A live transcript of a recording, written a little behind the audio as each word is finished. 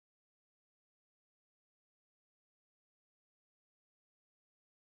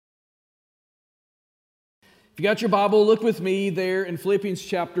you got your Bible, look with me there in Philippians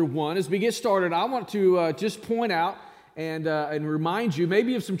chapter 1. As we get started, I want to just point out and remind you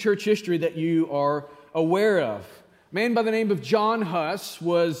maybe of some church history that you are aware of. A man by the name of John Huss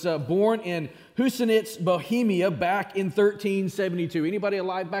was born in Husinec, Bohemia back in 1372. Anybody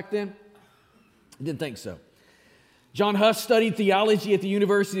alive back then? I didn't think so. John Huss studied theology at the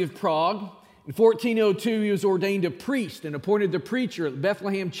University of Prague. In 1402, he was ordained a priest and appointed the preacher at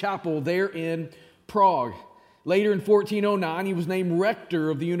Bethlehem Chapel there in Prague. Later in 1409, he was named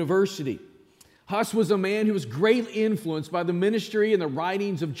rector of the university. Huss was a man who was greatly influenced by the ministry and the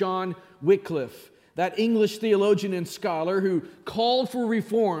writings of John Wycliffe, that English theologian and scholar who called for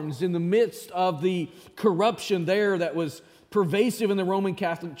reforms in the midst of the corruption there that was pervasive in the Roman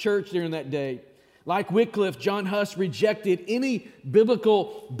Catholic Church during that day. Like Wycliffe, John Huss rejected any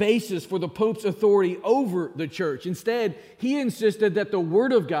biblical basis for the Pope's authority over the church. Instead, he insisted that the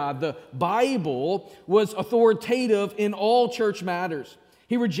Word of God, the Bible, was authoritative in all church matters.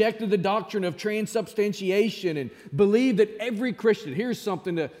 He rejected the doctrine of transubstantiation and believed that every Christian, here's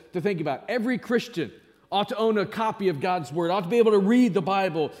something to think about, every Christian ought to own a copy of God's Word, ought to be able to read the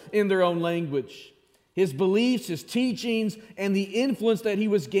Bible in their own language. His beliefs, his teachings, and the influence that he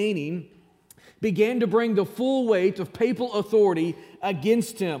was gaining began to bring the full weight of papal authority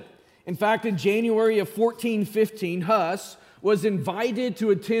against him. In fact, in January of 1415, Huss was invited to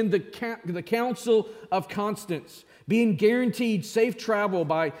attend the Council of Constance, being guaranteed safe travel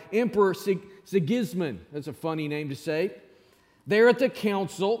by Emperor Sigismund. That's a funny name to say. There at the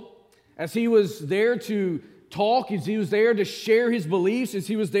council, as he was there to talk, as he was there to share his beliefs, as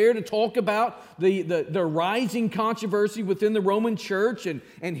he was there to talk about the rising controversy within the Roman Church,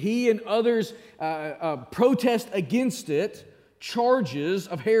 and he and others protest against it, charges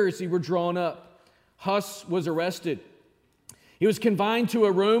of heresy were drawn up. Huss was arrested. He was confined to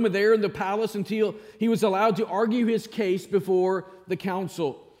a room there in the palace until he was allowed to argue his case before the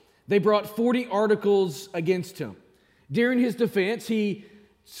council. They brought 40 articles against him. During his defense, he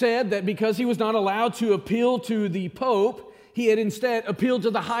said that because he was not allowed to appeal to the Pope, he had instead appealed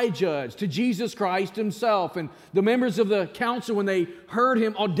to the high judge, to Jesus Christ himself. And the members of the council, when they heard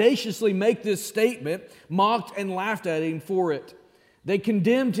him audaciously make this statement, mocked and laughed at him for it. They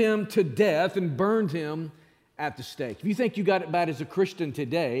condemned him to death and burned him at the stake. If you think you got it bad as a Christian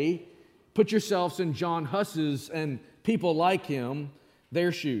today, put yourselves in John Huss's and people like him,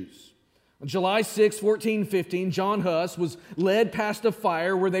 their shoes. On July 6, 1415, John Huss was led past a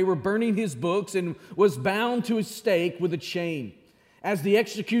fire where they were burning his books and was bound to a stake with a chain. As the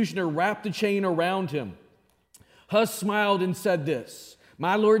executioner wrapped the chain around him, Huss smiled and said this,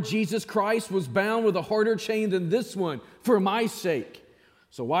 "My Lord Jesus Christ was bound with a harder chain than this one for my sake.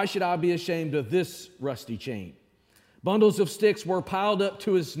 So why should I be ashamed of this rusty chain?" Bundles of sticks were piled up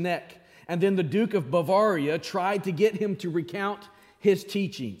to his neck, and then the Duke of Bavaria tried to get him to recount his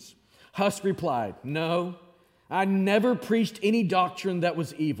teachings. Huss replied, "No, I never preached any doctrine that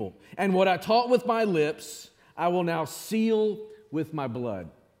was evil, and what I taught with my lips, I will now seal with my blood."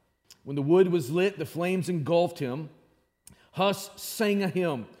 When the wood was lit, the flames engulfed him. Huss sang a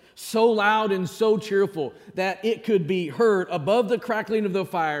hymn, so loud and so cheerful that it could be heard above the crackling of the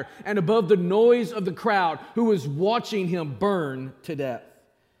fire and above the noise of the crowd who was watching him burn to death.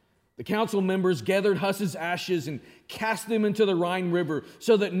 The council members gathered Huss's ashes and cast them into the Rhine River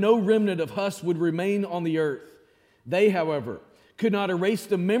so that no remnant of Huss would remain on the earth. They, however, could not erase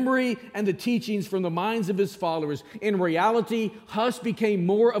the memory and the teachings from the minds of his followers. In reality, Huss became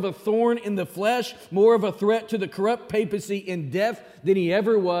more of a thorn in the flesh, more of a threat to the corrupt papacy in death than he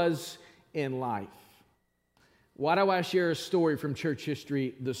ever was in life. Why do I share a story from church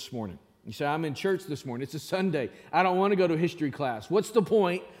history this morning? You say, I'm in church this morning. It's a Sunday. I don't want to go to history class. What's the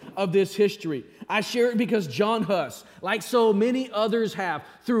point of this history? I share it because John Huss, like so many others have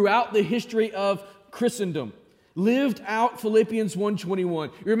throughout the history of Christendom, lived out Philippians 1:21.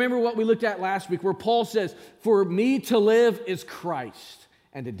 You remember what we looked at last week where Paul says, "For me to live is Christ,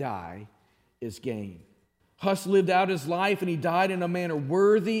 and to die is gain." Huss lived out his life and he died in a manner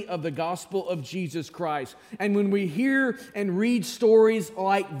worthy of the gospel of Jesus Christ. And when we hear and read stories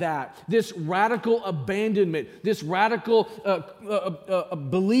like that, this radical abandonment, this radical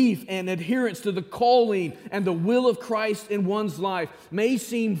belief and adherence to the calling and the will of Christ in one's life may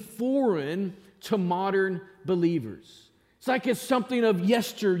seem foreign to modern believers. It's like it's something of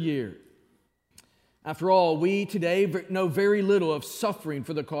yesteryear. After all, we today know very little of suffering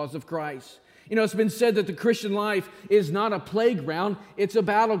for the cause of Christ. You know, it's been said that the Christian life is not a playground, it's a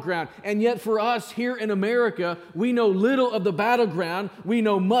battleground. And yet for us here in America, we know little of the battleground, we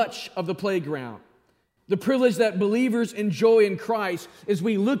know much of the playground. The privilege that believers enjoy in Christ, as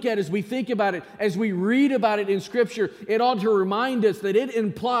we look at it, as we think about it, as we read about it in Scripture, it ought to remind us that it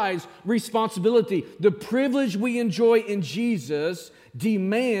implies responsibility. The privilege we enjoy in Jesus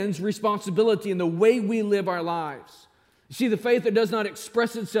demands responsibility in the way we live our lives. You see, the faith that does not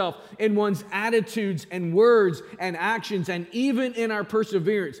express itself in one's attitudes and words and actions and even in our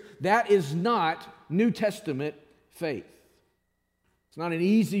perseverance, that is not New Testament faith. It's not an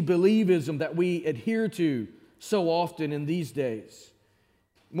easy believism that we adhere to so often in these days.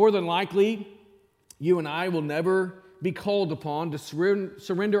 More than likely, you and I will never be called upon to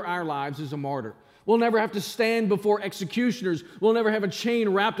surrender our lives as a martyr. We'll never have to stand before executioners. We'll never have a chain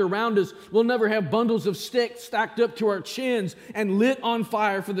wrapped around us. We'll never have bundles of sticks stacked up to our chins and lit on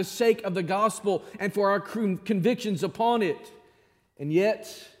fire for the sake of the gospel and for our convictions upon it. And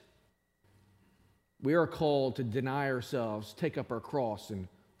yet, we are called to deny ourselves, take up our cross, and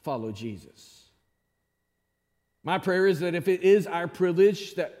follow Jesus. My prayer is that if it is our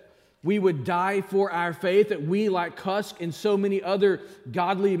privilege that we would die for our faith, that we, like Cusk and so many other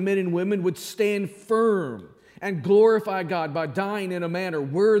godly men and women, would stand firm and glorify God by dying in a manner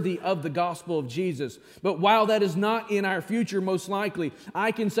worthy of the gospel of Jesus. But while that is not in our future, most likely,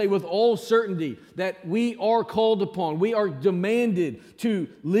 I can say with all certainty that we are called upon, we are demanded to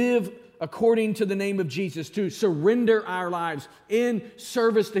live according to the name of Jesus, to surrender our lives in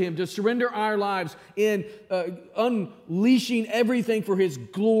service to Him, to surrender our lives in unleashing everything for His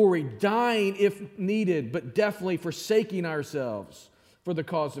glory, dying if needed, but definitely forsaking ourselves for the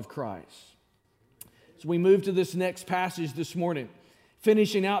cause of Christ. So we move to this next passage this morning,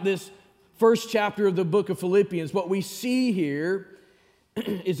 finishing out this first chapter of the book of Philippians. What we see here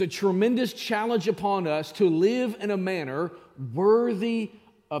is a tremendous challenge upon us to live in a manner worthy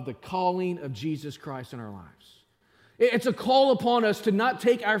of the calling of Jesus Christ in our lives. It's a call upon us to not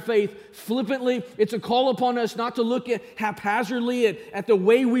take our faith flippantly. It's a call upon us not to look at haphazardly at the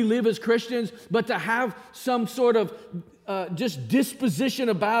way we live as Christians, but to have some sort of just disposition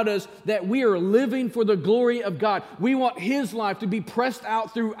about us that we are living for the glory of God. We want His life to be pressed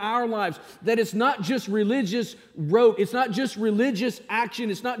out through our lives, that it's not just religious rote, it's not just religious action,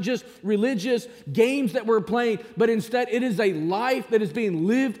 it's not just religious games that we're playing, but instead it is a life that is being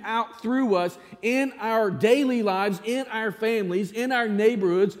lived out through us in our daily lives, in our families, in our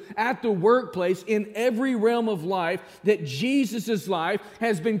neighborhoods, at the workplace, in every realm of life, that Jesus' life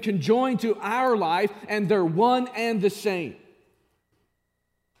has been conjoined to our life and they're one and the same.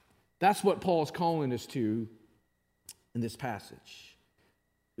 That's what Paul's calling us to in this passage.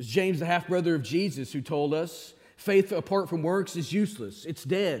 It was James, the half-brother of Jesus, who told us faith apart from works is useless. It's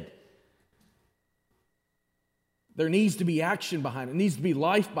dead. There needs to be action behind it. There needs to be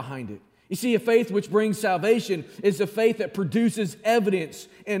life behind it. You see, a faith which brings salvation is a faith that produces evidence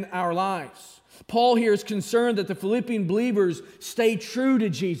in our lives. Paul here is concerned that the Philippian believers stay true to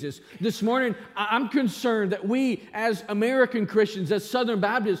Jesus. This morning, I'm concerned that we, as American Christians, as Southern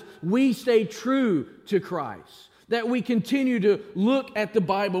Baptists, we stay true to Christ. That we continue to look at the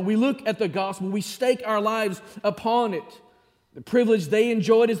Bible, we look at the gospel, we stake our lives upon it. The privilege they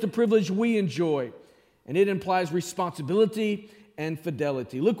enjoyed is the privilege we enjoy. And it implies responsibility and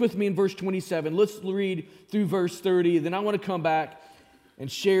fidelity. Look with me in verse 27. Let's read through verse 30. Then I want to come back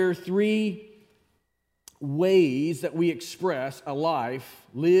and share three ways that we express a life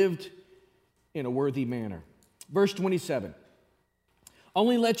lived in a worthy manner. Verse 27.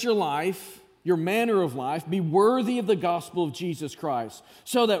 Only let your life, your manner of life, be worthy of the gospel of Jesus Christ,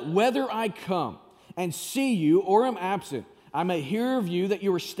 so that whether I come and see you or am absent, I may hear of you that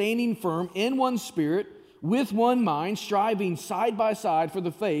you are standing firm in one spirit, with one mind, striving side by side for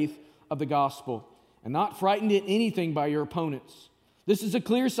the faith of the gospel, and not frightened at anything by your opponents. This is a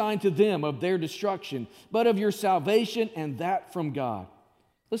clear sign to them of their destruction, but of your salvation, and that from God.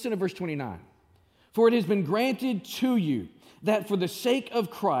 Listen to verse 29. For it has been granted to you that for the sake of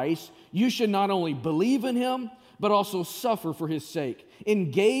Christ, you should not only believe in Him, but also suffer for His sake,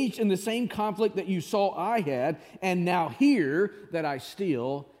 engaged in the same conflict that you saw I had, and now hear that I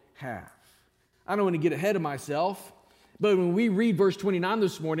still have. I don't want to get ahead of myself, but when we read verse 29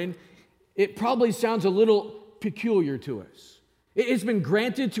 this morning, it probably sounds a little peculiar to us. It's been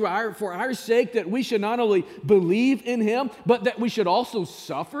granted for our sake that we should not only believe in Him, but that we should also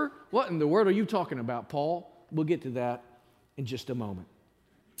suffer. What in the world are you talking about, Paul? We'll get to that in just a moment.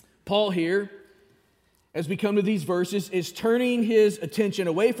 Paul here, as we come to these verses, is turning his attention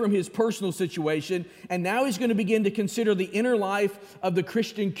away from his personal situation, and now he's going to begin to consider the inner life of the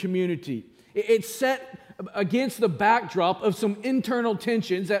Christian community. It's set against the backdrop of some internal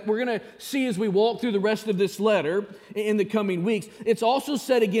tensions that we're going to see as we walk through the rest of this letter in the coming weeks. It's also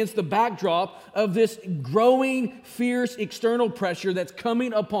set against the backdrop of this growing, fierce external pressure that's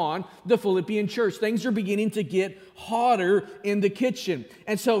coming upon the Philippian church. Things are beginning to get hotter in the kitchen.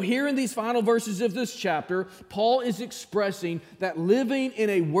 And so here in these final verses of this chapter, Paul is expressing that living in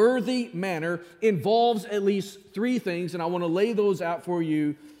a worthy manner involves at least three things, and I want to lay those out for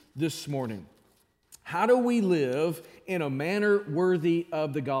you this morning. How do we live in a manner worthy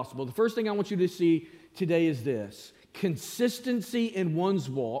of the gospel? The first thing I want you to see today is this: consistency in one's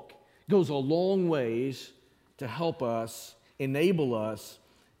walk goes a long ways to help us, enable us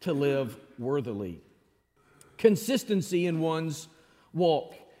to live worthily. Consistency in one's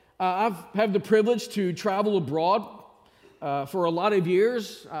walk. I've had the privilege to travel abroad for a lot of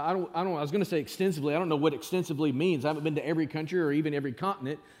years. I was going to say extensively. I don't know what extensively means. I haven't been to every country or even every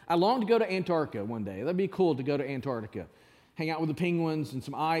continent. I long to go to Antarctica one day. That'd be cool to go to Antarctica, hang out with the penguins and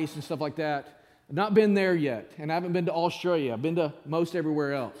some ice and stuff like that. I've not been there yet, and I haven't been to Australia. I've been to most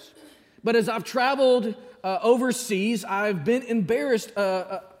everywhere else. But as I've traveled overseas, I've been embarrassed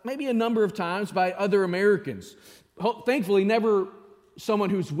maybe a number of times by other Americans. Thankfully, never someone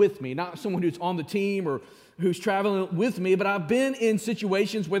who's with me, not someone who's on the team or who's traveling with me, but I've been in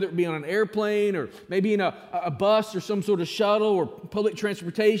situations, whether it be on an airplane or maybe in a bus or some sort of shuttle or public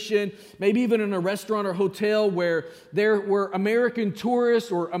transportation, maybe even in a restaurant or hotel where there were American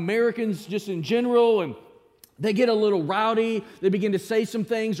tourists or Americans just in general, and they get a little rowdy. They begin to say some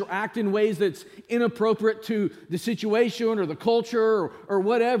things or act in ways that's inappropriate to the situation or the culture or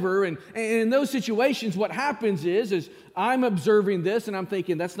whatever. And in those situations, what happens is I'm observing this and I'm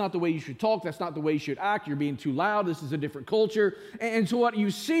thinking, that's not the way you should talk. That's not the way you should act. You're being too loud. This is a different culture. And so what you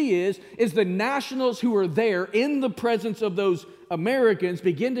see is the nationals who are there in the presence of those Americans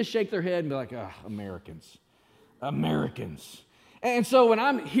begin to shake their head and be like, Americans. And so when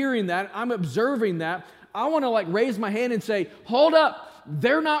I'm hearing that, I'm observing that, I want to raise my hand and say, hold up,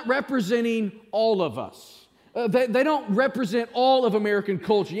 they're not representing all of us. They don't represent all of American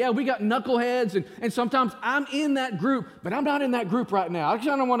culture. Yeah, we got knuckleheads, and sometimes I'm in that group, but I'm not in that group right now. I just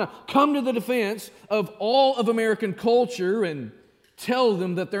don't want to come to the defense of all of American culture and tell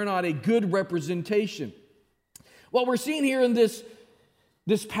them that they're not a good representation. What we're seeing here in this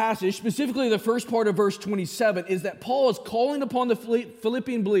passage, specifically the first part of verse 27, is that Paul is calling upon the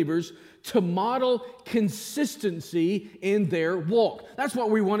Philippian believers to model consistency in their walk. That's what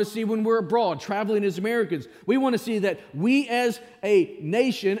we want to see when we're abroad, traveling as Americans. We want to see that we as a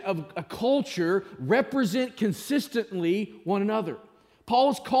nation, of a culture, represent consistently one another. Paul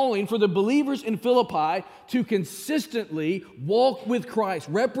is calling for the believers in Philippi to consistently walk with Christ,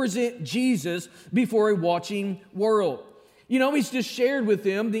 represent Jesus before a watching world. You know, he's just shared with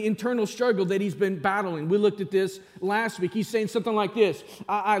them the internal struggle that he's been battling. We looked at this last week. He's saying something like this: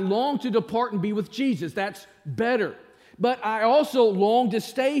 I long to depart and be with Jesus. That's better. But I also long to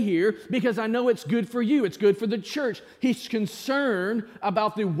stay here because I know it's good for you. It's good for the church. He's concerned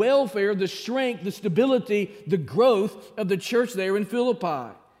about the welfare, the strength, the stability, the growth of the church there in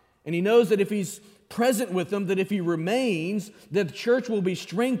Philippi. And he knows that if he's present with them, that if he remains, that the church will be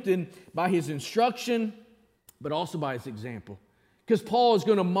strengthened by his instruction, but also by his example. Because Paul is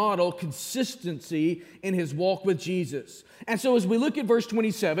going to model consistency in his walk with Jesus. And so as we look at verse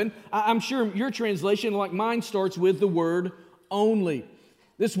 27, I'm sure your translation, like mine, starts with the word only.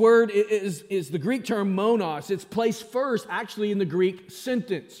 This word is the Greek term monos. It's placed first actually in the Greek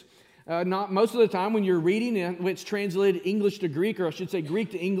sentence. Not most of the time when you're reading it's translated English to Greek, or I should say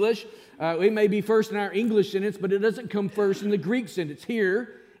Greek to English. It may be first in our English sentence, but it doesn't come first in the Greek sentence.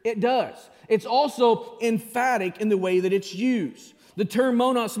 Here, it does. It's also emphatic in the way that it's used. The term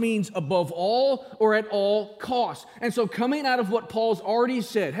monos means above all or at all costs. And so coming out of what Paul's already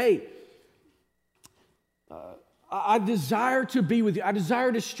said, hey, I desire to be with you. I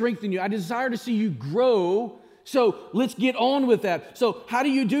desire to strengthen you. I desire to see you grow. So let's get on with that. So how do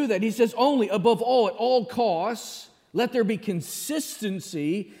you do that? He says only, above all, at all costs, let there be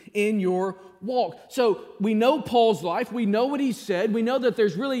consistency in your walk. So we know Paul's life. We know what he said. We know that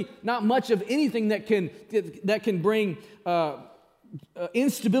there's really not much of anything that can bring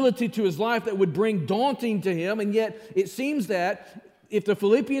instability to his life, that would bring daunting to him. And yet it seems that if the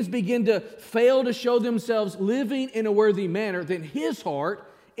Philippians begin to fail to show themselves living in a worthy manner, then his heart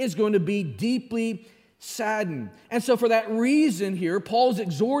is going to be deeply saddened. And so for that reason here, Paul's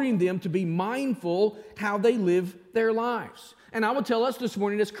exhorting them to be mindful how they live their lives. And I would tell us this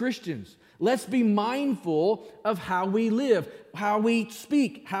morning as Christians, let's be mindful of how we live, how we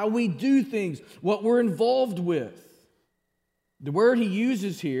speak, how we do things, what we're involved with. The word he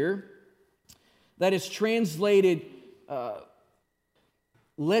uses here, that is translated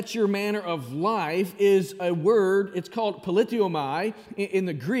let your manner of life is a word, it's called politeomai in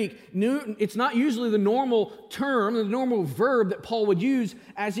the Greek. It's not usually the normal term, the normal verb that Paul would use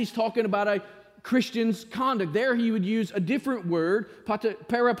as he's talking about a Christian's conduct. There he would use a different word,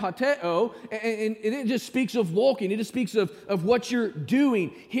 peripateo, and it just speaks of walking. It just speaks of what you're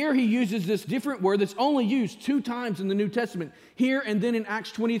doing. Here he uses this different word that's only used 2 times in the New Testament, here and then in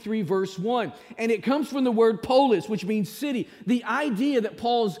Acts 23, verse 1. And it comes from the word polis, which means city. The idea that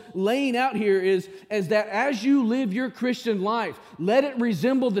Paul's laying out here is that as you live your Christian life, let it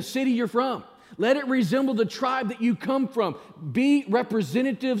resemble the city you're from. Let it resemble the tribe that you come from. Be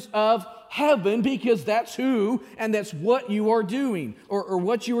representatives of heaven, because that's who and that's what you are doing, or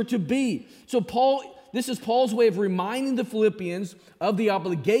what you are to be. So this is Paul's way of reminding the Philippians of the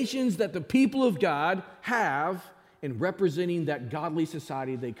obligations that the people of God have in representing that godly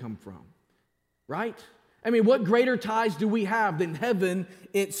society they come from. Right? I mean, what greater ties do we have than heaven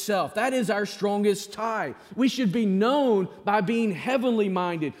itself? That is our strongest tie. We should be known by being heavenly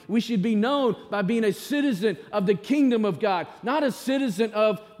minded. We should be known by being a citizen of the kingdom of God, not a citizen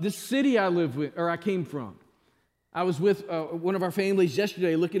of the city I live with or I came from. I was with one of our families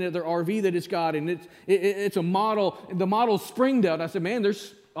yesterday looking at their RV that it's got, and it's a model. The model's Springdale. And I said, man,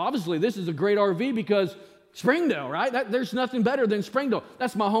 obviously this is a great RV because Springdale, right? There's nothing better than Springdale.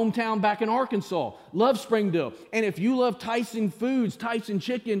 That's my hometown back in Arkansas. Love Springdale. And if you love Tyson Foods, Tyson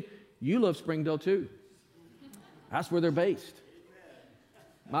Chicken, you love Springdale too. That's where they're based.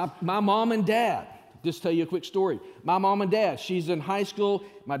 My mom and dad, just tell you a quick story. My mom and dad, she's in high school.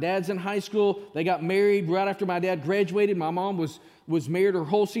 My dad's in high school. They got married right after my dad graduated. My mom was married her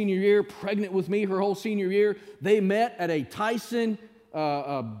whole senior year, pregnant with me her whole senior year. They met at a Tyson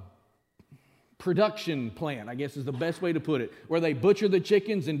production plant, I guess is the best way to put it, where they butcher the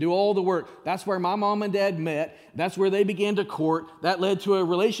chickens and do all the work. That's where my mom and dad met. That's where they began to court. That led to a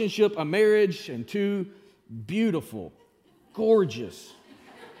relationship, a marriage, and 2 beautiful, gorgeous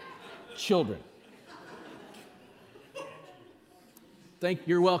children.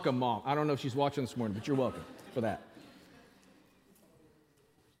 You're welcome, Mom. I don't know if she's watching this morning, but you're welcome for that.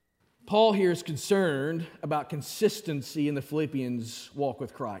 Paul here is concerned about consistency in the Philippians' walk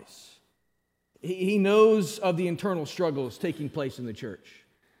with Christ. He knows of the internal struggles taking place in the church.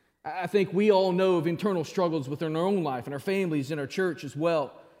 I think we all know of internal struggles within our own life and our families and our church as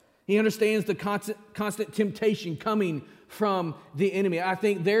well. He understands the constant temptation coming from the enemy. I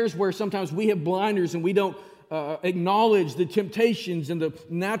think there's where sometimes we have blinders and we don't acknowledge the temptations and the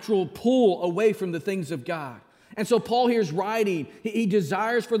natural pull away from the things of God. And so Paul here is writing, he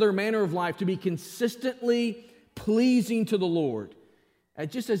desires for their manner of life to be consistently pleasing to the Lord.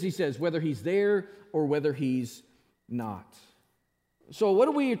 Just as he says, whether he's there or whether he's not. So what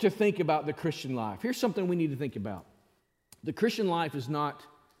are we to think about the Christian life? Here's something we need to think about. The Christian life is not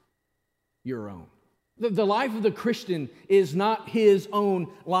your own. The life of the Christian is not his own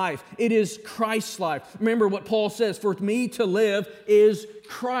life. It is Christ's life. Remember what Paul says, for me to live is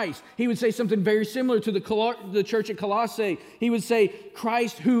Christ. He would say something very similar to the church at Colossae. He would say,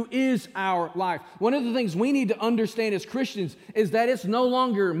 Christ who is our life. One of the things we need to understand as Christians is that it's no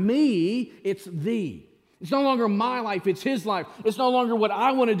longer me, it's thee. It's no longer my life, it's his life. It's no longer what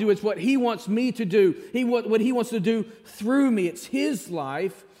I want to do, it's what he wants me to do. What he wants to do through me. It's his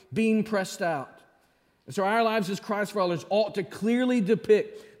life being pressed out. And so our lives as Christ followers ought to clearly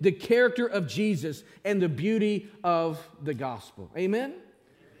depict the character of Jesus and the beauty of the gospel. Amen?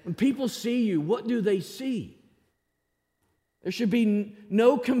 When people see you, what do they see? There should be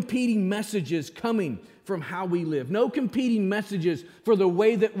no competing messages coming from how we live. No competing messages for the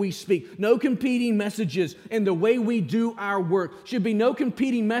way that we speak. No competing messages in the way we do our work. Should be no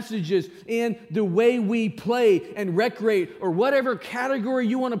competing messages in the way we play and recreate or whatever category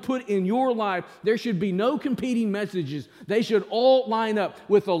you want to put in your life. There should be no competing messages. They should all line up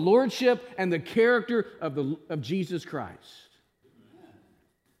with the lordship and the character of Jesus Christ.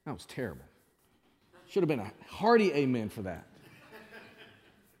 That was terrible. Should have been a hearty amen for that.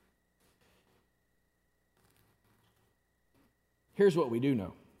 Here's what we do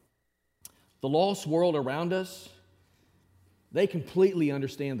know. The lost world around us, they completely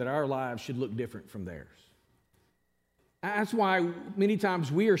understand that our lives should look different from theirs. That's why many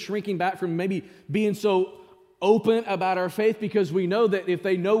times we are shrinking back from maybe being so open about our faith, because we know that if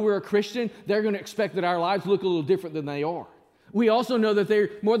they know we're a Christian, they're going to expect that our lives look a little different than they are. We also know that they're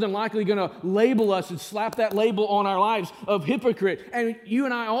more than likely going to label us and slap that label on our lives of hypocrite. And you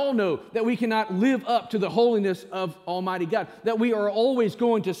and I all know that we cannot live up to the holiness of Almighty God, that we are always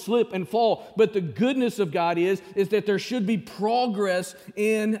going to slip and fall. But the goodness of God is that there should be progress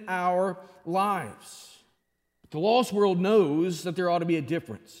in our lives. The lost world knows that there ought to be a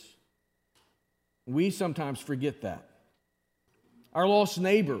difference. We sometimes forget that. Our lost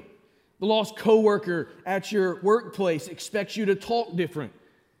neighbor, the lost coworker at your workplace expects you to talk different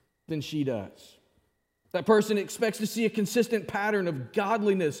than she does. That person expects to see a consistent pattern of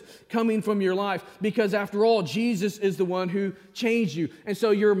godliness coming from your life because, after all, Jesus is the one who changed you. And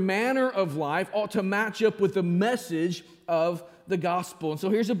so your manner of life ought to match up with the message of the gospel. And so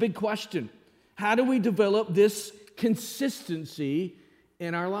here's a big question. How do we develop this consistency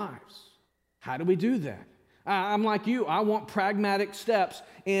in our lives? How do we do that? I'm like you. I want pragmatic steps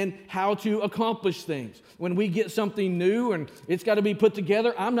in how to accomplish things. When we get something new and it's got to be put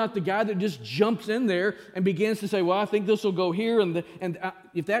together, I'm not the guy that just jumps in there and begins to say, well, I think this will go here. And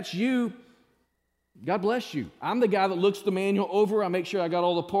if that's you, God bless you. I'm the guy that looks the manual over. I make sure I got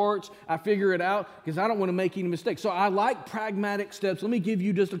all the parts. I figure it out because I don't want to make any mistakes. So I like pragmatic steps. Let me give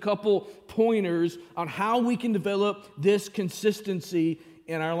you just a couple pointers on how we can develop this consistency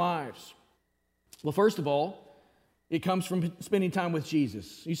in our lives. Well, first of all, it comes from spending time with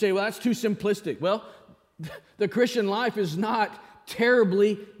Jesus. You say, well, that's too simplistic. Well, the Christian life is not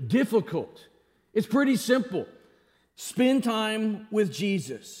terribly difficult. It's pretty simple. Spend time with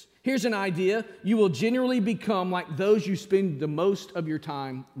Jesus. Here's an idea. You will generally become like those you spend the most of your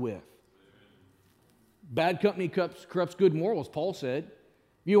time with. Bad company corrupts good morals, Paul said.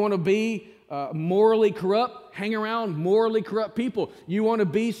 You want to be morally corrupt, hang around morally corrupt people. You want to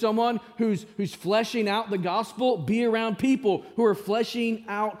be someone who's fleshing out the gospel, be around people who are fleshing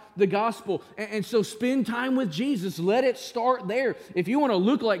out the gospel. And so spend time with Jesus. Let it start there. If you want to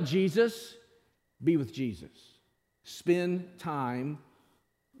look like Jesus, be with Jesus. Spend time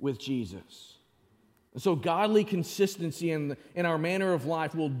with Jesus. And so godly consistency in our manner of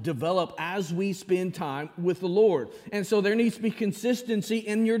life will develop as we spend time with the Lord. And so there needs to be consistency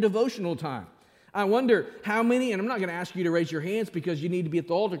in your devotional time. I wonder how many, and I'm not going to ask you to raise your hands because you need to be at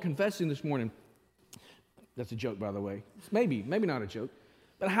the altar confessing this morning. That's a joke, by the way. Maybe not a joke.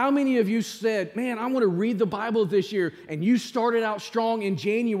 But how many of you said, man, I want to read the Bible this year, and you started out strong in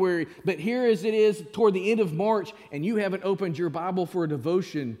January, but here as it is toward the end of March, and you haven't opened your Bible for a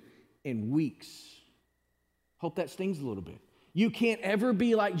devotion in weeks? Hope that stings a little bit. You can't ever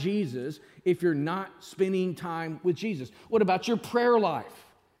be like Jesus if you're not spending time with Jesus. What about your prayer life?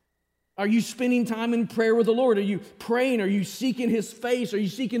 Are you spending time in prayer with the Lord? Are you praying? Are you seeking His face? Are you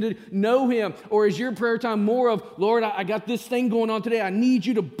seeking to know Him? Or is your prayer time more of, Lord, I got this thing going on today. I need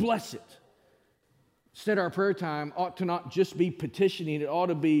you to bless it. Instead, our prayer time ought to not just be petitioning. It ought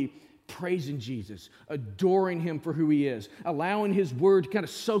to be praising Jesus, adoring Him for who He is, allowing His Word to kind of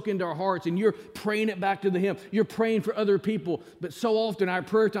soak into our hearts, and you're praying it back to Him. You're praying for other people. But so often our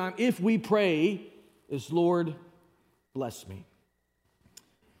prayer time, if we pray, is, Lord, bless me.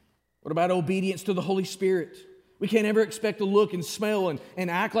 What about obedience to the Holy Spirit? We can't ever expect to look and smell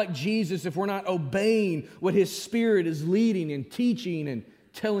and act like Jesus if we're not obeying what His Spirit is leading and teaching and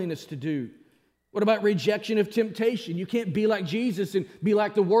telling us to do. What about rejection of temptation? You can't be like Jesus and be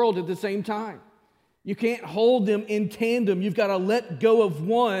like the world at the same time. You can't hold them in tandem. You've got to let go of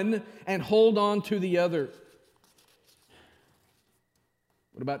one and hold on to the other.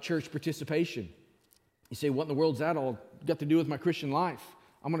 What about church participation? You say, what in the world's that all got to do with my Christian life?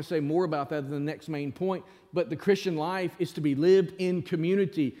 I'm going to say more about that in the next main point. But the Christian life is to be lived in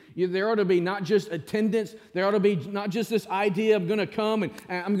community. There ought to be not just attendance. There ought to be not just this idea of going to come and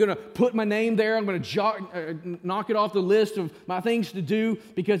I'm going to put my name there. I'm going to knock it off the list of my things to do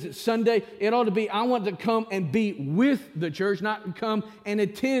because it's Sunday. It ought to be, I want to come and be with the church, not come and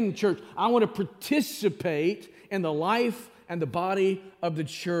attend church. I want to participate in the life and the body of the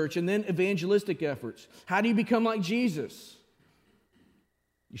church. And then evangelistic efforts. How do you become like Jesus?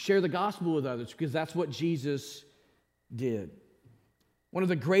 You share the gospel with others because that's what Jesus did. One of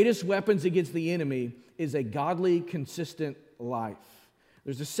the greatest weapons against the enemy is a godly, consistent life.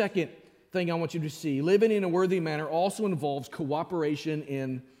 There's a second thing I want you to see. Living in a worthy manner also involves cooperation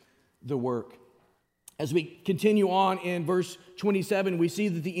in the work. As we continue on in verse 27, we see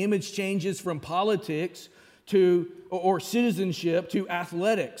that the image changes from politics or citizenship to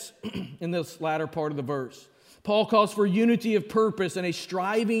athletics in this latter part of the verse. Paul calls for unity of purpose and a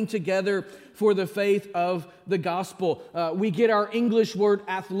striving together for the faith of the gospel. We get our English word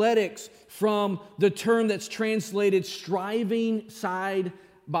athletics from the term that's translated striving side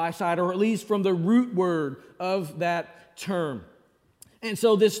by side, or at least from the root word of that term. And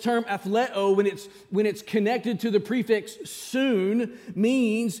so this term athleo, when it's connected to the prefix soon,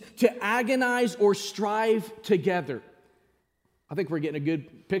 means to agonize or strive together. I think we're getting a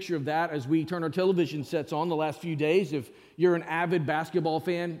good picture of that as we turn our television sets on the last few days. If you're an avid basketball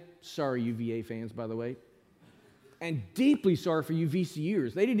fan, sorry UVA fans, by the way, and deeply sorry for you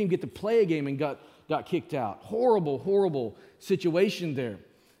VCUers. They didn't even get to play a game and got kicked out. Horrible, horrible situation there.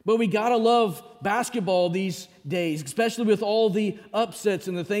 But we got to love basketball these days, especially with all the upsets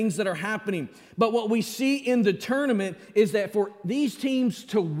and the things that are happening. But what we see in the tournament is that for these teams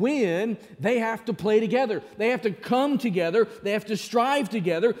to win, they have to play together. They have to come together. They have to strive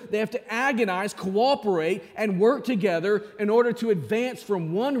together. They have to agonize, cooperate, and work together in order to advance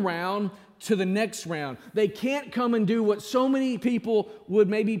from one round to the next round. They can't come and do what so many people would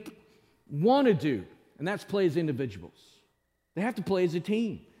maybe want to do, and that's play as individuals. They have to play as a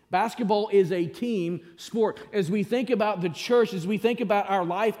team. Basketball is a team sport. As we think about the church, as we think about our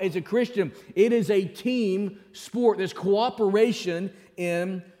life as a Christian, it is a team sport. There's cooperation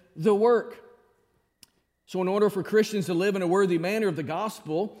in the work. So in order for Christians to live in a worthy manner of the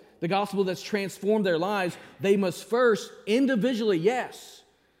gospel that's transformed their lives, they must first individually,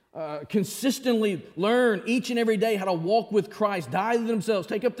 consistently learn each and every day how to walk with Christ, die to themselves,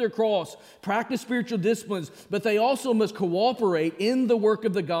 take up their cross, practice spiritual disciplines, but they also must cooperate in the work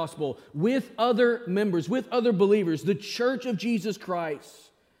of the gospel with other members, with other believers, the church of Jesus Christ.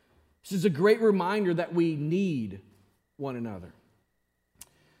 This is a great reminder that we need one another.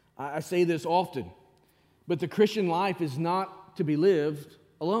 I say this often, but the Christian life is not to be lived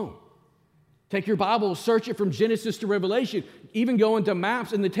alone. Take your Bible, search it from Genesis to Revelation, even go into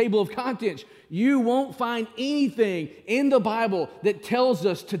maps in the table of contents. You won't find anything in the Bible that tells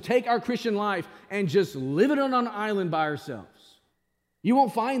us to take our Christian life and just live it on an island by ourselves. You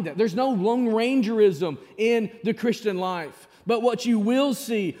won't find that. There's no Lone Rangerism in the Christian life. But what you will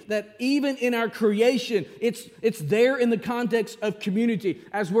see, that even in our creation, it's there in the context of community.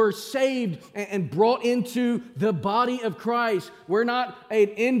 As we're saved and brought into the body of Christ, we're not an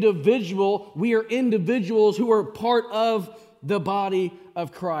individual. We are individuals who are part of the body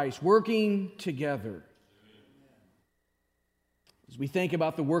of Christ, working together. As we think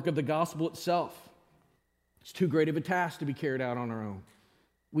about the work of the gospel itself, it's too great of a task to be carried out on our own.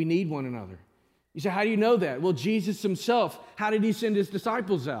 We need one another. You say, how do you know that? Well, Jesus himself, how did he send his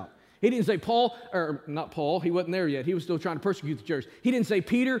disciples out? He didn't say, not Paul, he wasn't there yet. He was still trying to persecute the church. He didn't say,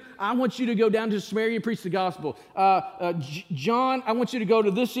 Peter, I want you to go down to Samaria and preach the gospel. John, I want you to go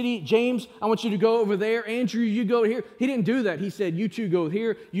to this city. James, I want you to go over there. Andrew, you go here. He didn't do that. He said, you two go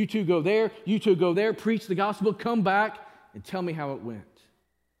here, you two go there, you two go there, preach the gospel, come back and tell me how it went.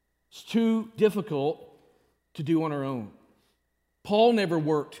 It's too difficult to do on our own. Paul never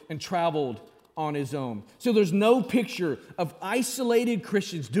worked and traveled on his own. So there's no picture of isolated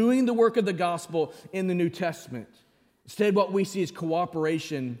Christians doing the work of the gospel in the New Testament. Instead, what we see is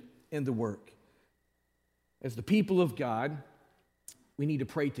cooperation in the work. As the people of God, we need to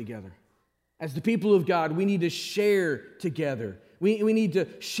pray together. As the people of God, we need to share together. We need to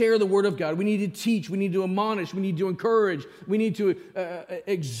share the Word of God. We need to teach. We need to admonish. We need to encourage. We need to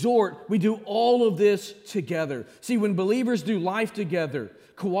exhort. We do all of this together. See, when believers do life together,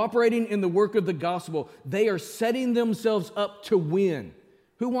 cooperating in the work of the gospel, they are setting themselves up to win.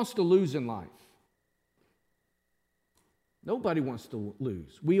 Who wants to lose in life? Nobody wants to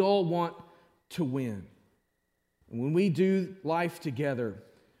lose. We all want to win. And when we do life together,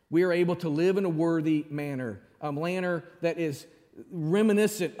 we are able to live in a worthy manner, a manner that is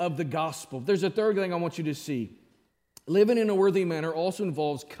reminiscent of the gospel. There's a third thing I want you to see. Living in a worthy manner also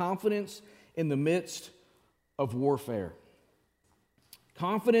involves confidence in the midst of warfare.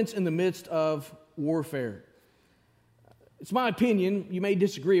 Confidence in the midst of warfare. It's my opinion, you may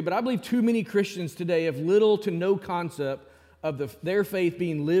disagree, but I believe too many Christians today have little to no concept of their faith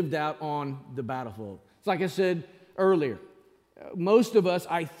being lived out on the battlefield. It's like I said earlier. Most of us,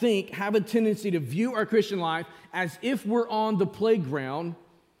 I think, have a tendency to view our Christian life as if we're on the playground,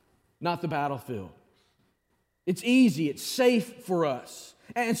 not the battlefield. It's easy, it's safe for us.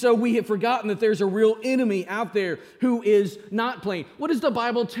 And so we have forgotten that there's a real enemy out there who is not playing. What does the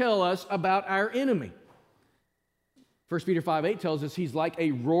Bible tell us about our enemy? 1 Peter 5:8 tells us he's like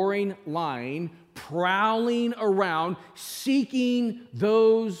a roaring lion prowling around, seeking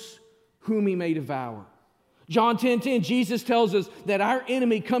those whom he may devour. John 10:10, Jesus tells us that our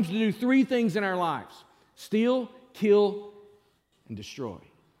enemy comes to do three things in our lives: steal, kill, and destroy.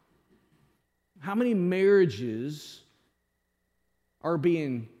 How many marriages are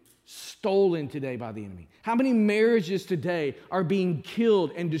being stolen today by the enemy? How many marriages today are being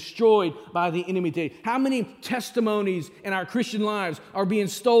killed and destroyed by the enemy today? How many testimonies in our Christian lives are being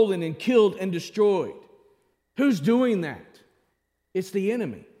stolen and killed and destroyed? Who's doing that? It's the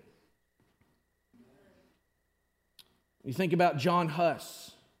enemy. You think about John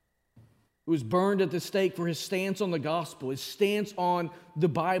Huss, who was burned at the stake for his stance on the gospel, his stance on the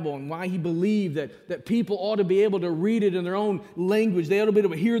Bible, and why he believed that people ought to be able to read it in their own language. They ought to be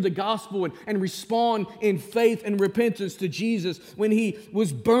able to hear the gospel and respond in faith and repentance to Jesus. When he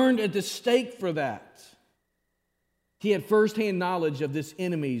was burned at the stake for that, he had firsthand knowledge of this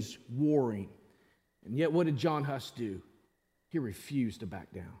enemy's warring. And yet what did John Huss do? He refused to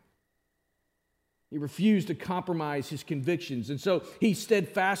back down. He refused to compromise his convictions. And so he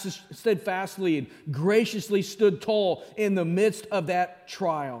steadfastly and graciously stood tall in the midst of that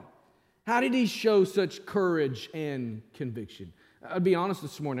trial. How did he show such courage and conviction? I'll be honest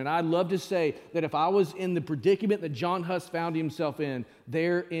this morning. I'd love to say that if I was in the predicament that John Huss found himself in,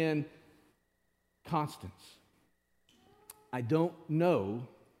 there in Constance, I don't know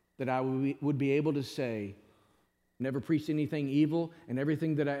that I would be able to say, never preached anything evil, and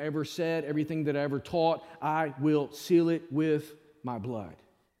everything that I ever said, everything that I ever taught, I will seal it with my blood.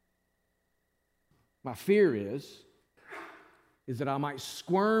 My fear is that I might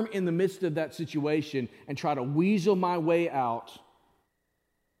squirm in the midst of that situation and try to weasel my way out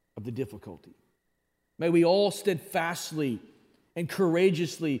of the difficulty. May we all steadfastly and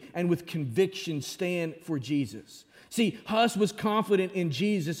courageously and with conviction stand for Jesus. See, Huss was confident in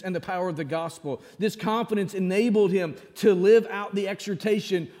Jesus and the power of the gospel. This confidence enabled him to live out the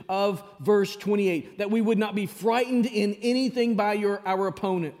exhortation of verse 28, that we would not be frightened in anything by our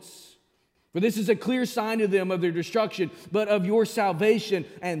opponents. For this is a clear sign to them of their destruction, but of your salvation,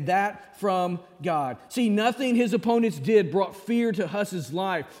 and that from God. See, nothing his opponents did brought fear to Huss's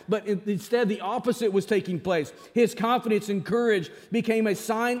life, but instead the opposite was taking place. His confidence and courage became a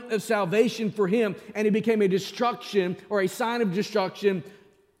sign of salvation for him, and it became a destruction or a sign of destruction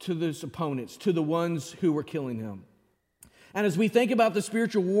to his opponents, to the ones who were killing him. And as we think about the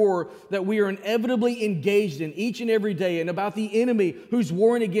spiritual war that we are inevitably engaged in each and every day, and about the enemy who's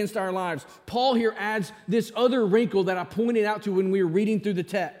warring against our lives, Paul here adds this other wrinkle that I pointed out to when we were reading through the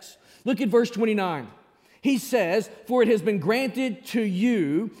text. Look at verse 29. He says, "For it has been granted to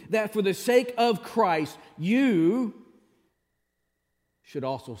you that for the sake of Christ, you should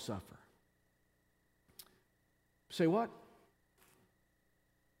also suffer." Say what?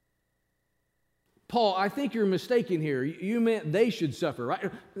 Paul, I think you're mistaken here. You meant they should suffer,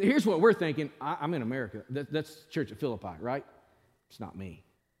 right? Here's what we're thinking. I'm in America. That's the church at Philippi, right? It's not me.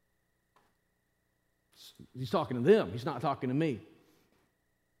 He's talking to them. He's not talking to me.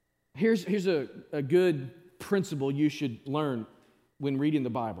 Here's a good principle you should learn when reading the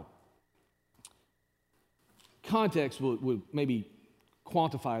Bible. Context would maybe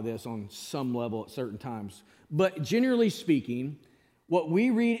quantify this on some level at certain times. But generally speaking, what we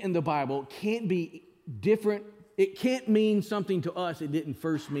read in the Bible can't be different. It can't mean something to us it didn't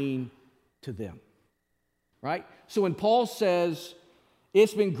first mean to them. Right? So when Paul says,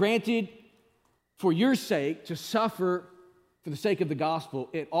 it's been granted for your sake to suffer for the sake of the gospel,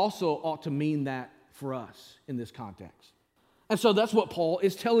 it also ought to mean that for us in this context. And so that's what Paul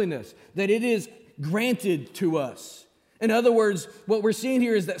is telling us, that it is granted to us. In other words, what we're seeing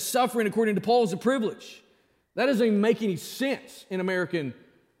here is that suffering, according to Paul, is a privilege. That doesn't even make any sense in American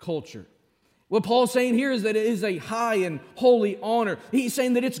culture. What Paul's saying here is that it is a high and holy honor. He's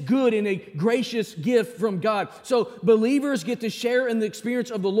saying that it's good and a gracious gift from God. So believers get to share in the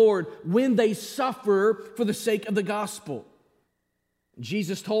experience of the Lord when they suffer for the sake of the gospel.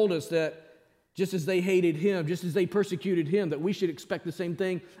 Jesus told us that just as they hated him, just as they persecuted him, that we should expect the same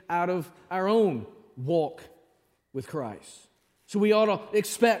thing out of our own walk with Christ. So we ought to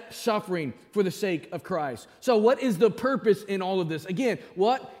expect suffering for the sake of Christ. So what is the purpose in all of this? Again,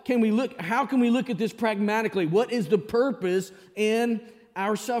 how can we look at this pragmatically? What is the purpose in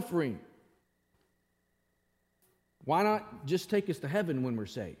our suffering? Why not just take us to heaven when we're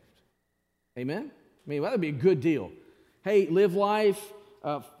saved? Amen? I mean, that would be a good deal. Hey, live life,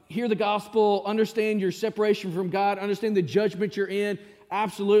 hear the gospel, understand your separation from God, understand the judgment you're in.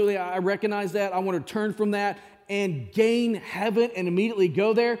 Absolutely, I recognize that. I want to turn from that and gain heaven and immediately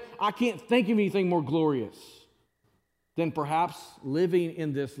go there. I can't think of anything more glorious than perhaps living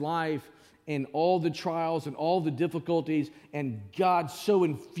in this life and all the trials and all the difficulties, and God so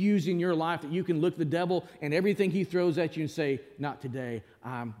infusing your life that you can look the devil and everything he throws at you and say, not today,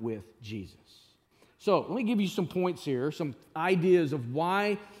 I'm with Jesus. So let me give you some points here, some ideas of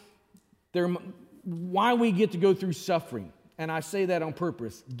why we get to go through suffering. And I say that on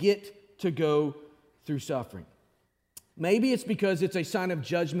purpose. Get to go through suffering. Maybe it's because it's a sign of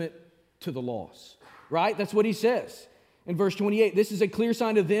judgment to the lost, right? That's what he says in verse 28. This is a clear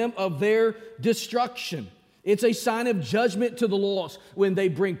sign to them of their destruction. It's a sign of judgment to the lost when they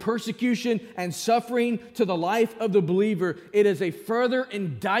bring persecution and suffering to the life of the believer. It is a further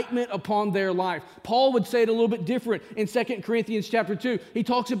indictment upon their life. Paul would say it a little bit different in 2 Corinthians chapter 2. He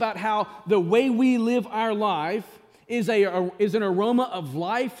talks about how the way we live our life is an aroma of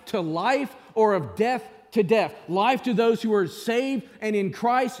life to life or of death to death. Life to those who are saved and in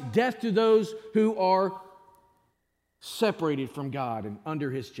Christ, death to those who are separated from God and under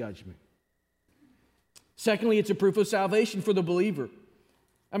His judgment. Secondly, it's a proof of salvation for the believer.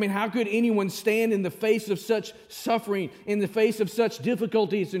 I mean, how could anyone stand in the face of such suffering, in the face of such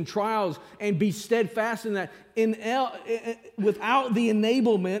difficulties and trials, and be steadfast in that without the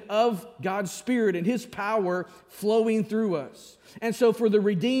enablement of God's Spirit and His power flowing through us? And so for the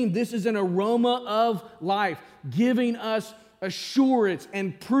redeemed, this is an aroma of life, giving us assurance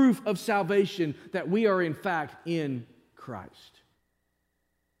and proof of salvation that we are in fact in Christ.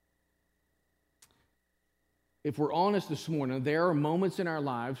 If we're honest this morning, there are moments in our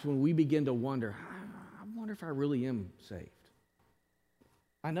lives when we begin to wonder, I wonder if I really am saved.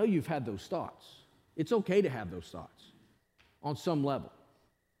 I know you've had those thoughts. It's okay to have those thoughts on some level.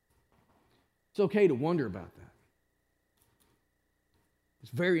 It's okay to wonder about that. It's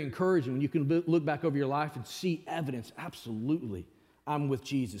very encouraging when you can look back over your life and see evidence, absolutely, I'm with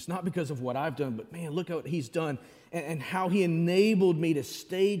Jesus. Not because of what I've done, but man, look at what He's done and how He enabled me to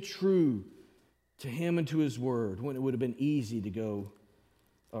stay true to Him and to His Word when it would have been easy to go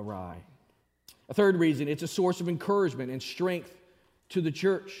awry. A third reason, it's a source of encouragement and strength to the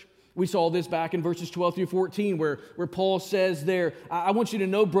church. We saw this back in verses 12 through 14 where Paul says there, I want you to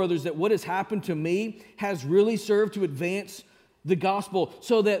know, brothers, that what has happened to me has really served to advance the gospel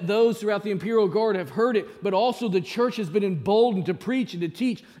so that those throughout the imperial guard have heard it, but also the church has been emboldened to preach and to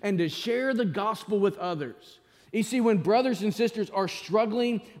teach and to share the gospel with others. You see, when brothers and sisters are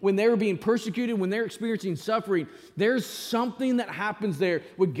struggling, when they're being persecuted, when they're experiencing suffering, there's something that happens there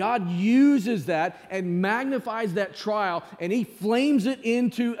when God uses that and magnifies that trial, and He flames it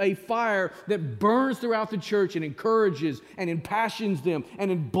into a fire that burns throughout the church and encourages and impassions them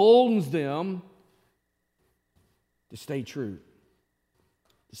and emboldens them to stay true.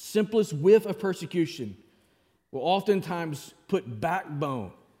 The simplest whiff of persecution will oftentimes put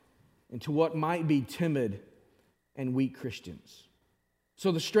backbone into what might be timid and weak Christians.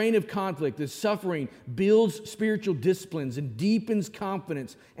 So the strain of conflict, the suffering, builds spiritual disciplines and deepens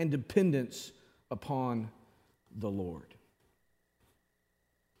confidence and dependence upon the Lord.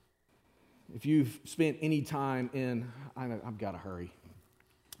 If you've spent any time I've got to hurry.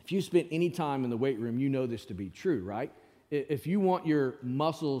 If you spent any time in the weight room, you know this to be true, right? If you want your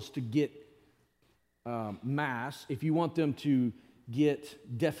muscles to get mass, if you want them to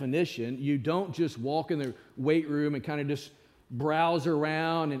get definition, you don't just walk in the weight room and kind of just browse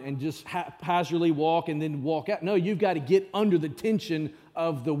around and just haphazardly walk and then walk out. No, you've got to get under the tension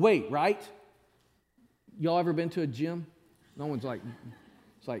of the weight, right? Y'all ever been to a gym? No one's like,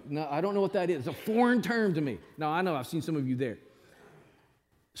 it's like, no, I don't know what that is. It's a foreign term to me. No, I know, I've seen some of you there.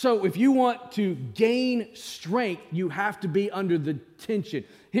 So if you want to gain strength, you have to be under the tension.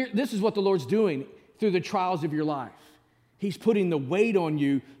 Here, this is what the Lord's doing through the trials of your life. He's putting the weight on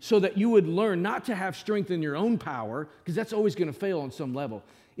you so that you would learn not to have strength in your own power, because that's always going to fail on some level.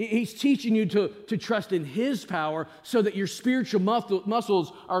 He's teaching you to trust in His power so that your spiritual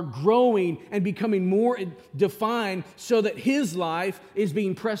muscles are growing and becoming more defined so that His life is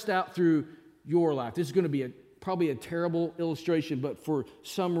being pressed out through your life. This is going to be probably a terrible illustration, but for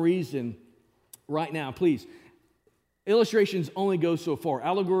some reason right now, please, illustrations only go so far.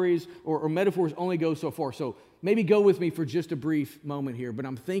 Allegories or metaphors only go so far. So maybe go with me for just a brief moment here, but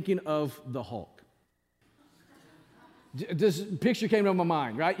I'm thinking of the Hulk. This picture came to my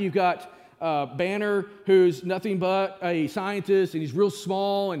mind, right? You've got Banner, who's nothing but a scientist, and he's real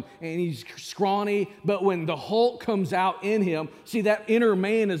small and he's scrawny, but when the Hulk comes out in him, see, that inner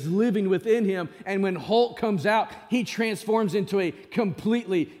man is living within him, and when Hulk comes out, he transforms into a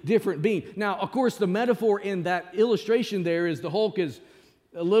completely different being. Now, of course, the metaphor in that illustration there is the Hulk is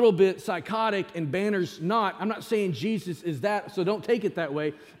a little bit psychotic and Banner's not. I'm not saying Jesus is that, so don't take it that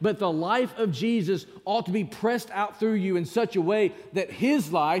way. But the life of Jesus ought to be pressed out through you in such a way that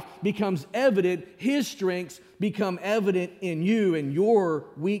His life becomes evident, His strengths become evident in you, and your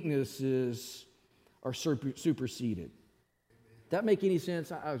weaknesses are superseded. That make any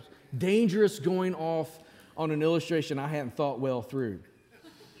sense? I was dangerous going off on an illustration I hadn't thought well through.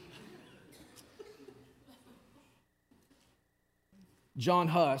 John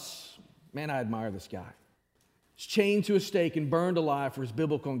Huss, man, I admire this guy. He's chained to a stake and burned alive for his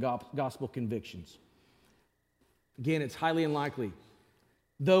biblical and gospel convictions. Again, it's highly unlikely,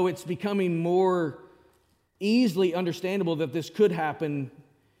 though it's becoming more easily understandable that this could happen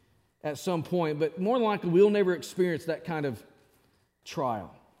at some point, but more than likely we'll never experience that kind of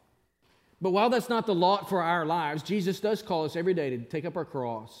trial. But while that's not the lot for our lives, Jesus does call us every day to take up our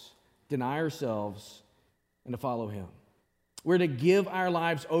cross, deny ourselves, and to follow Him. We're to give our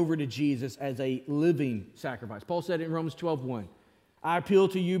lives over to Jesus as a living sacrifice. Paul said in Romans 12:1, I appeal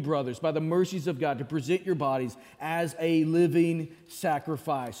to you, brothers, by the mercies of God, to present your bodies as a living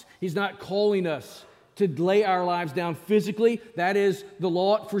sacrifice. He's not calling us to lay our lives down physically. That is the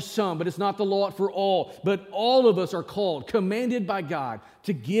lot for some, but it's not the lot for all. But all of us are called, commanded by God,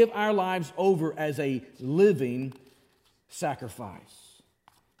 to give our lives over as a living sacrifice.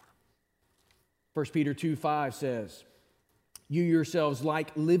 1 Peter 2:5 says, you yourselves, like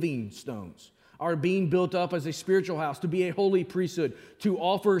living stones, are being built up as a spiritual house, to be a holy priesthood, to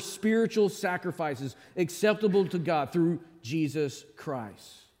offer spiritual sacrifices acceptable to God through Jesus Christ.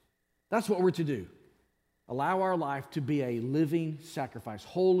 That's what we're to do. Allow our life to be a living sacrifice,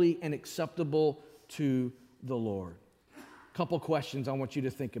 holy and acceptable to the Lord. A couple questions I want you to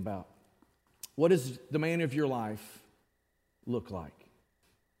think about. What does the manner of your life look like?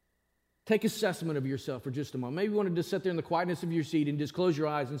 Take assessment of yourself for just a moment. Maybe you want to just sit there in the quietness of your seat and just close your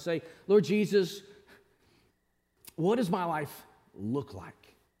eyes and say, Lord Jesus, what does my life look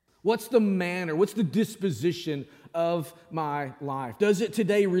like? What's the manner? What's the disposition of my life? Does it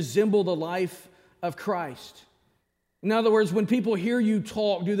today resemble the life of Christ? In other words, when people hear you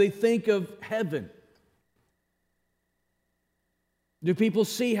talk, do they think of heaven? Do people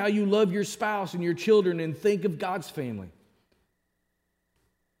see how you love your spouse and your children and think of God's family?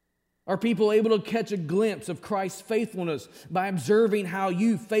 Are people able to catch a glimpse of Christ's faithfulness by observing how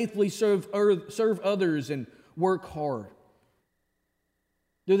you faithfully serve others and work hard?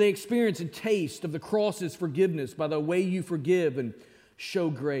 Do they experience a taste of the cross's forgiveness by the way you forgive and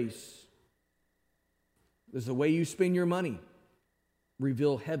show grace? Does the way you spend your money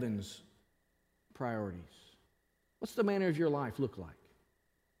reveal heaven's priorities? What's the manner of your life look like?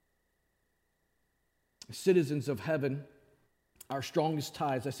 Citizens of heaven, our strongest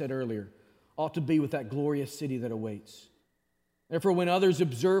tie, as I said earlier, ought to be with that glorious city that awaits. Therefore, when others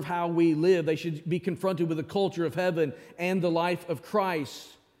observe how we live, they should be confronted with the culture of heaven and the life of Christ.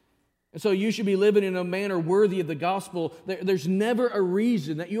 And so you should be living in a manner worthy of the gospel. There's never a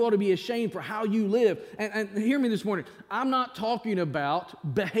reason that you ought to be ashamed for how you live. And hear me this morning. I'm not talking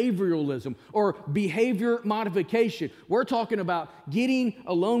about behavioralism or behavior modification. We're talking about getting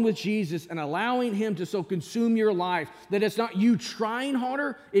alone with Jesus and allowing Him to so consume your life that it's not you trying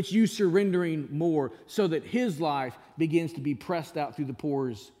harder, it's you surrendering more so that His life begins to be pressed out through the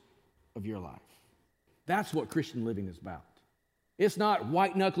pores of your life. That's what Christian living is about. It's not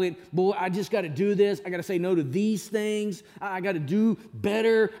white-knuckling, boy, I just got to do this. I got to say no to these things. I got to do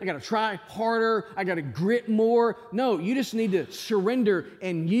better. I got to try harder. I got to grit more. No, you just need to surrender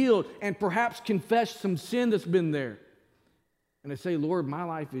and yield and perhaps confess some sin that's been there. And to say, Lord, my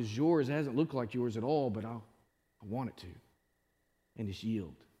life is yours. It hasn't looked like yours at all, but I want it to. And just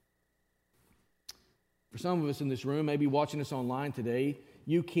yield. For some of us in this room, maybe watching us online today,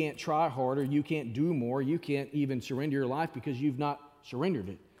 you can't try harder, you can't do more, you can't even surrender your life because you've not surrendered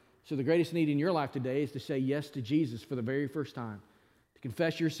it. So the greatest need in your life today is to say yes to Jesus for the very first time, to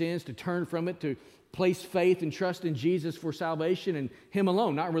confess your sins, to turn from it, to place faith and trust in Jesus for salvation and Him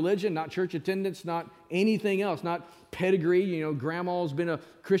alone, not religion, not church attendance, not anything else, not pedigree. You know, grandma's been a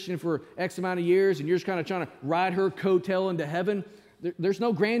Christian for X amount of years and you're just kind of trying to ride her coattail into heaven. There's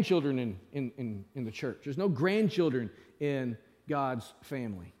no grandchildren in the church. There's no grandchildren in God's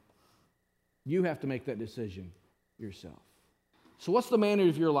family. You have to make that decision yourself. So what's the manner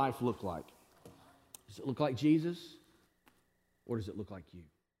of your life look like? Does it look like Jesus, or does it look like you?